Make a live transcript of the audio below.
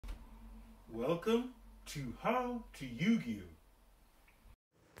Welcome to How to Yugioh.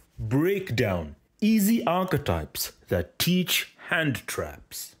 Breakdown: easy archetypes that teach hand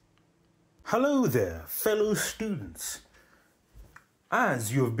traps. Hello there, fellow students.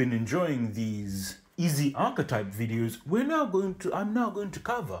 As you have been enjoying these easy archetype videos, I'm now going to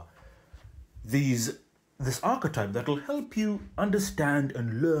cover this archetype that will help you understand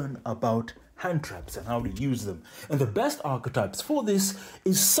and learn about hand traps and how to use them. And the best archetypes for this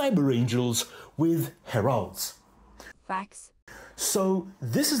is cyber angels with heralds. Facts. So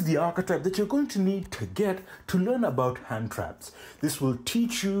this is the archetype that you're going to need to get to learn about hand traps. This will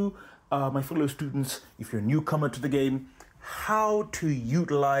teach you, my fellow students, if you're a newcomer to the game, how to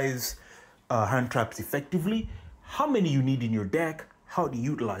utilize hand traps effectively, how many you need in your deck, how to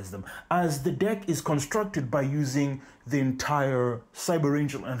utilize them, as the deck is constructed by using the entire Cyber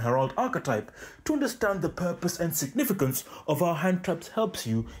Angel and Herald archetype. To understand the purpose and significance of how hand traps helps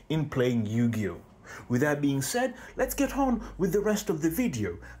you in playing Yu-Gi-Oh! With that being said, let's get on with the rest of the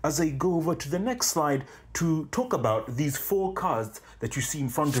video as I go over to the next slide to talk about these 4 cards that you see in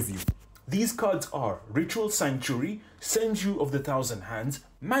front of you. These cards are Ritual Sanctuary, Senju of the 1,000 Hands,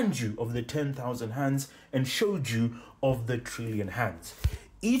 Manju of the 10,000 Hands, and Shoju of the Trillion Hands.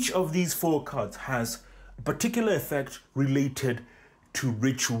 Each of these 4 cards has a particular effect related to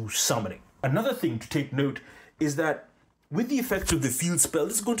ritual summoning. Another thing to take note is that with the effects of the field spell,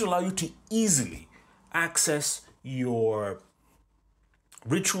 this is going to allow you to easily access your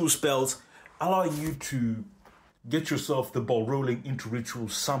ritual spells, allowing you to get yourself the ball rolling into ritual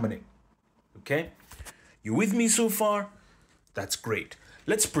summoning. Okay? You with me so far? That's great.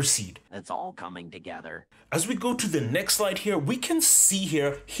 Let's proceed. It's all coming together. As we go to the next slide here, we can see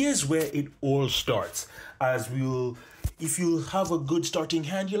here's where it all starts. If you have a good starting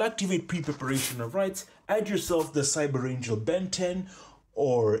hand, you'll activate pre-preparation of rites, add yourself the Cyber Angel Ben 10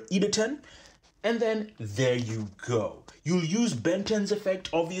 or Ida 10, and then there you go. You'll use Ben 10's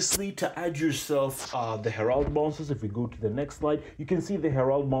effect, obviously, to add yourself the Herald monsters. If we go to the next slide, you can see the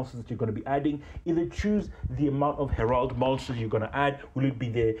Herald monsters that you're going to be adding. Either choose the amount of Herald monsters you're going to add. Will it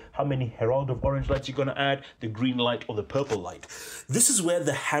be how many Herald of Orange lights you're going to add, the green light or the purple light? This is where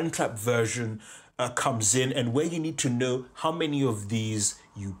the hand trap version comes in, and where you need to know how many of these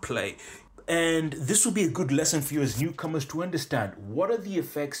you play. And this will be a good lesson for you as newcomers to understand what are the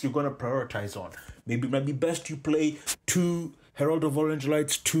effects you're going to prioritize on. Maybe it might be best you play 2 Herald of Orange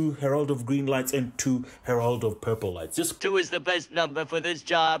Lights, 2 Herald of Green Lights, and 2 Herald of Purple Lights. Just 2 is the best number for this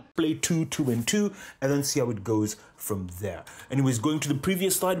job. Play 2, 2, and 2, and then see how it goes from there. Anyways, going to the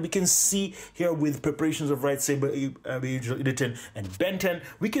previous slide, we can see here with preparations of Right Saber, Angel, Ida 10, and Ben 10,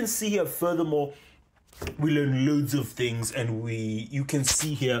 we can see here furthermore, we learn loads of things, and you can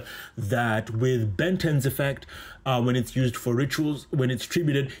see here that with Ben 10's effect, when it's used for rituals, when it's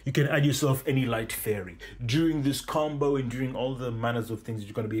tributed, you can add yourself any light fairy. During this combo and during all the manners of things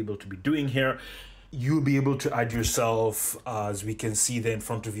you're going to be able to be doing here, you'll be able to add yourself, as we can see there in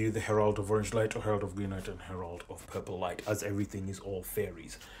front of you, the Herald of Orange Light or Herald of Green Light and Herald of Purple Light, as everything is all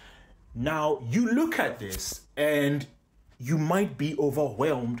fairies. Now, you look at this and you might be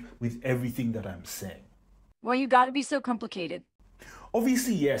overwhelmed with everything that I'm saying. Well, you gotta be so complicated.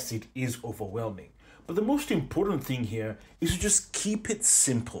 Obviously, yes, it is overwhelming. But the most important thing here is to just keep it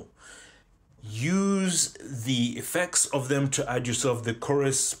simple. Use the effects of them to add yourself the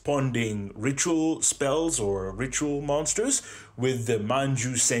corresponding ritual spells or ritual monsters with the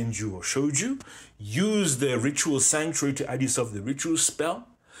Manju, Senju, or Shoju. Use the Ritual Sanctuary to add yourself the ritual spell.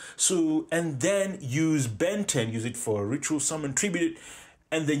 And then use Ben 10, use it for a ritual summon, tribute it,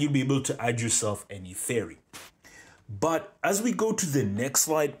 and then you'll be able to add yourself any fairy. But as we go to the next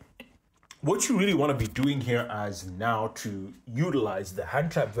slide, what you really want to be doing here as now to utilize the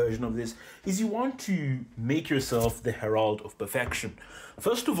hand trap version of this is you want to make yourself the Herald of Perfection.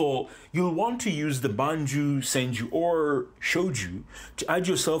 First of all, you'll want to use the Manju, Senju, or Shoju to add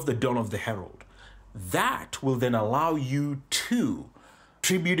yourself the Dawn of the Herald. That will then allow you to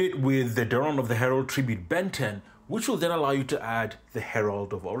tribute it with the Dawn of the Herald tribute Ben 10, which will then allow you to add the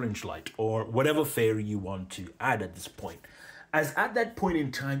Herald of Orange Light or whatever fairy you want to add at this point. As at that point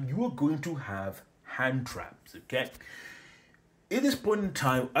in time, you are going to have hand traps, okay? At this point in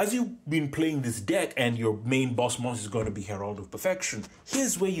time, as you've been playing this deck and your main boss monster is going to be Herald of Perfection,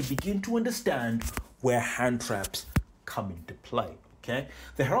 here's where you begin to understand where hand traps come into play, okay?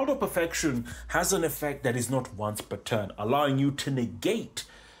 The Herald of Perfection has an effect that is not once per turn, allowing you to negate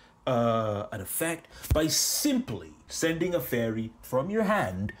an effect by simply sending a fairy from your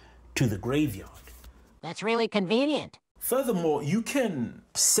hand to the graveyard. That's really convenient. Furthermore, you can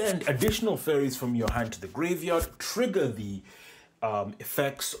send additional fairies from your hand to the graveyard, trigger the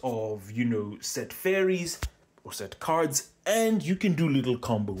effects of, set fairies or set cards, and you can do little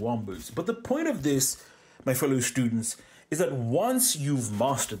combo wombos. But the point of this, my fellow students, is that once you've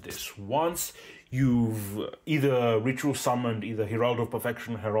mastered this, once you've either ritual summoned either Herald of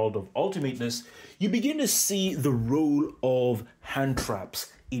Perfection or Herald of Ultimateness, you begin to see the role of hand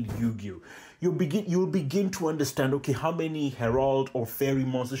traps in Yu-Gi-Oh! You'll begin to understand, okay, how many Herald or Fairy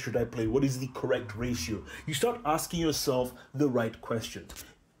monsters should I play? What is the correct ratio? You start asking yourself the right questions.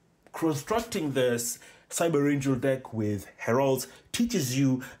 Constructing this Cyber Angel deck with Heralds teaches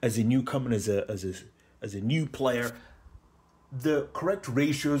you as a newcomer, as a new player, the correct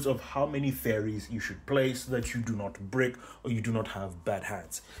ratios of how many fairies you should play so that you do not break or you do not have bad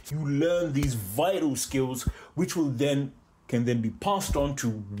hands. You learn these vital skills which can then be passed on to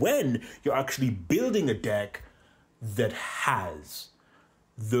when you're actually building a deck that has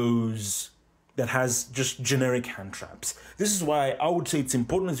just generic hand traps. This is why I would say it's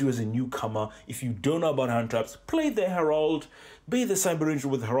important as a newcomer, if you don't know about hand traps, play the Herald, be the Cyber Angel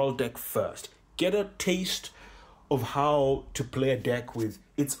with Herald deck first. Get a taste of how to play a deck with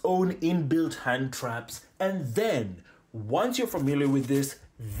its own inbuilt hand traps, and then once you're familiar with this,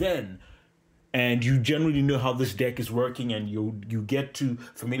 and you generally know how this deck is working, and you get to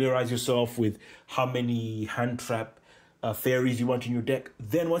familiarize yourself with how many hand trap fairies you want in your deck.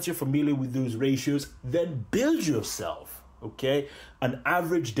 Then once you're familiar with those ratios, then build yourself, an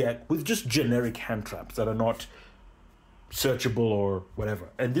average deck with just generic hand traps that are not searchable or whatever.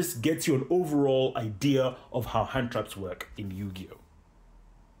 And this gets you an overall idea of how hand traps work in Yu-Gi-Oh!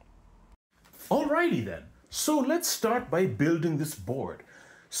 Alrighty then, so let's start by building this board.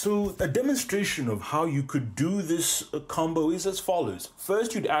 So a demonstration of how you could do this combo is as follows.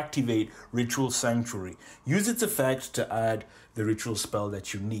 First, you'd activate Ritual Sanctuary. Use its effect to add the ritual spell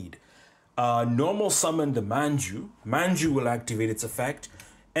that you need. Normal summon the Manju. Manju will activate its effect.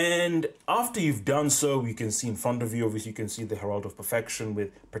 And after you've done so, you can see in front of you, obviously you can see the Herald of Perfection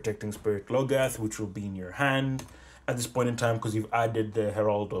with Protecting Spirit Logath, which will be in your hand at this point in time because you've added the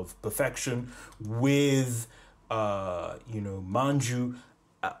Herald of Perfection with, Manju.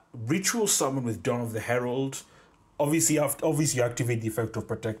 Ritual summon with Dawn of the Herald. Obviously you activate the effect of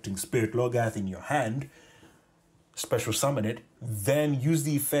Protecting Spirit Logath in your hand. Special summon it. Then use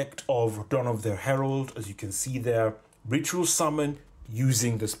the effect of Dawn of the Herald, as you can see there. Ritual summon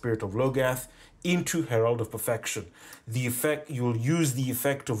using the Spirit of Logath into Herald of Perfection. You'll use the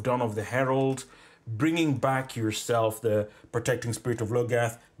effect of Dawn of the Herald, bringing back yourself the Protecting Spirit of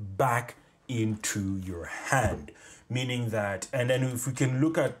Logath back into your hand. Meaning that, and then if we can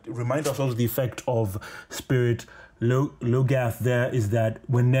remind ourselves the effect of Spirit Logath there is that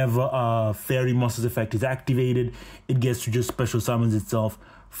whenever a Fairy monster's effect is activated, it gets to just special summons itself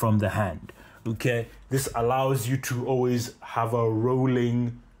from the hand. This allows you to always have a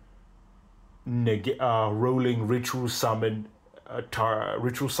rolling ritual summon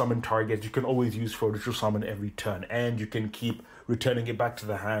target you can always use for ritual summon every turn, and you can keep returning it back to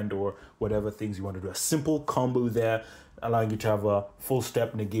the hand or whatever things you want to do. A simple combo there, allowing you to have a full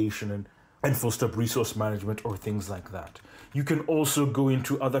step negation and full step resource management or things like that. You can also go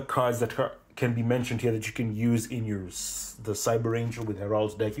into other cards that can be mentioned here that you can use in the Cyber Angel with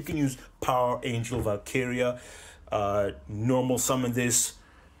Herald's deck. You can use Power Angel Valkyria, normal summon this,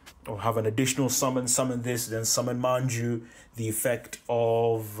 or have an additional summon this, then summon Manju. The effect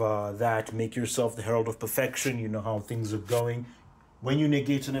of that, make yourself the Herald of Perfection. You know how things are going. When you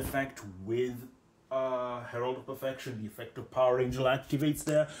negate an effect with Herald of Perfection, the effect of Power Angel activates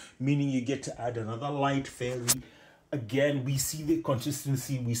there, meaning you get to add another light fairy. Again, we see the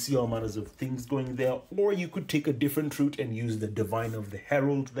consistency, we see all manners of things going there. Or you could take a different route and use the Divine of the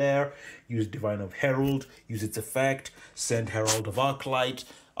Herald there. Use Divine of Herald, use its effect, send Herald of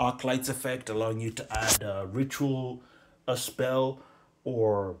Arclight's effect, allowing you to add a ritual, a spell,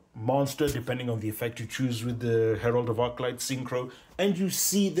 or monster, depending on the effect you choose with the Herald of Arclight synchro. And you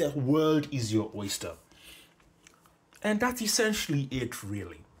see the world is your oyster. And that's essentially it,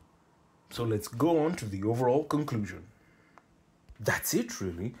 really. So let's go on to the overall conclusion. That's it,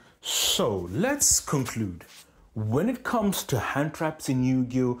 really. So let's conclude. When it comes to hand traps in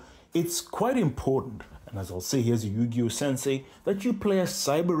Yu-Gi-Oh!, it's quite important, and as I'll say here as a Yu-Gi-Oh! Sensei, that you play a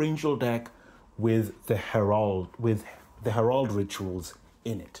Cyber Angel deck with the Herald rituals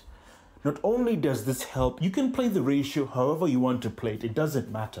in it. Not only does this help, you can play the ratio however you want to play it. It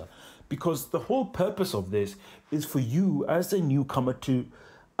doesn't matter, because the whole purpose of this is for you as a newcomer to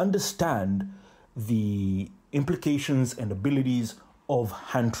understand the implications and abilities of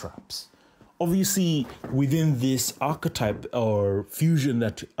hand traps. Obviously, within this archetype or fusion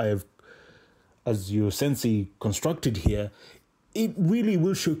that I have, as your sensei, constructed here, it really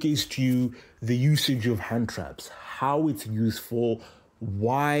will showcase to you the usage of hand traps, how it's useful,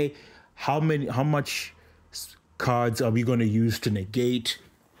 why, how much cards are we going to use to negate.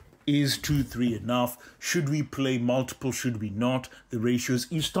 Is 2-3 enough? Should we play multiple? Should we not? The ratios.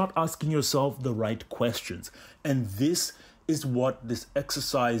 You start asking yourself the right questions. And this is what this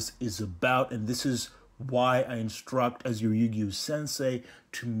exercise is about. And this is why I instruct as your Yu-Gi-Oh sensei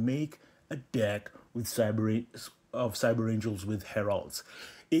to make a deck with Cyber Angels with Heralds.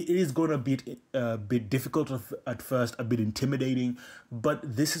 It is going to be a bit difficult at first, a bit intimidating, but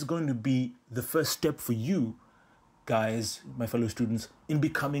this is going to be the first step for you guys, my fellow students, in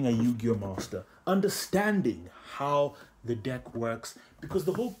becoming a Yu-Gi-Oh master, understanding how the deck works, because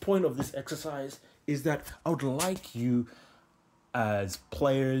the whole point of this exercise is that I would like you as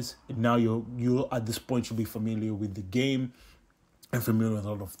players, now you'll at this point you'll be familiar with the game and familiar with a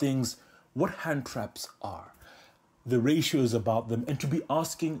lot of things, what hand traps are, the ratios about them, and to be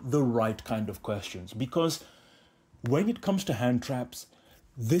asking the right kind of questions, because when it comes to hand traps,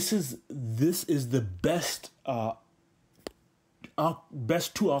 this is the best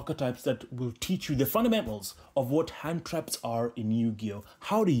best two archetypes that will teach you the fundamentals of what hand traps are in Yu-Gi-Oh,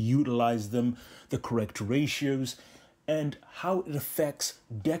 how to utilize them, the correct ratios, and how it affects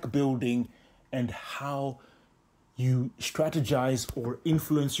deck building and how you strategize or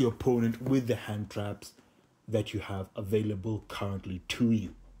influence your opponent with the hand traps that you have available currently to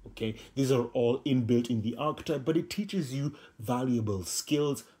you. Okay, these are all inbuilt in the archetype, but it teaches you valuable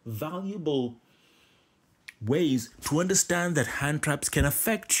skills, valuable ways to understand that hand traps can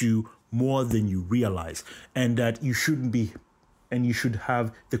affect you more than you realize, and that you should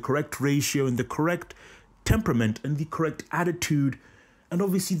have the correct ratio and the correct temperament and the correct attitude and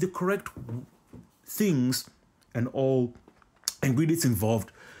obviously the correct things and all ingredients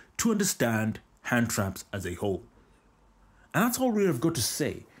involved to understand hand traps as a whole. And that's all I've got to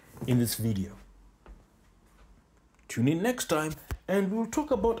say in this video. Tune in next time and we'll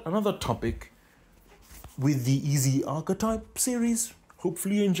talk about another topic with the Easy Archetype series.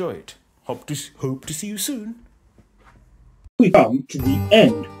 Hopefully you enjoy it. Hope to see you soon. We come to the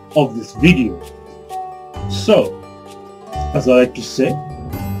end of this video. So, as I like to say,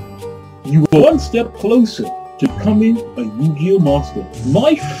 you are one step closer to becoming a Yu-Gi-Oh master.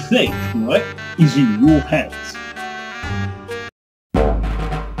 My fate, right, is in your hands.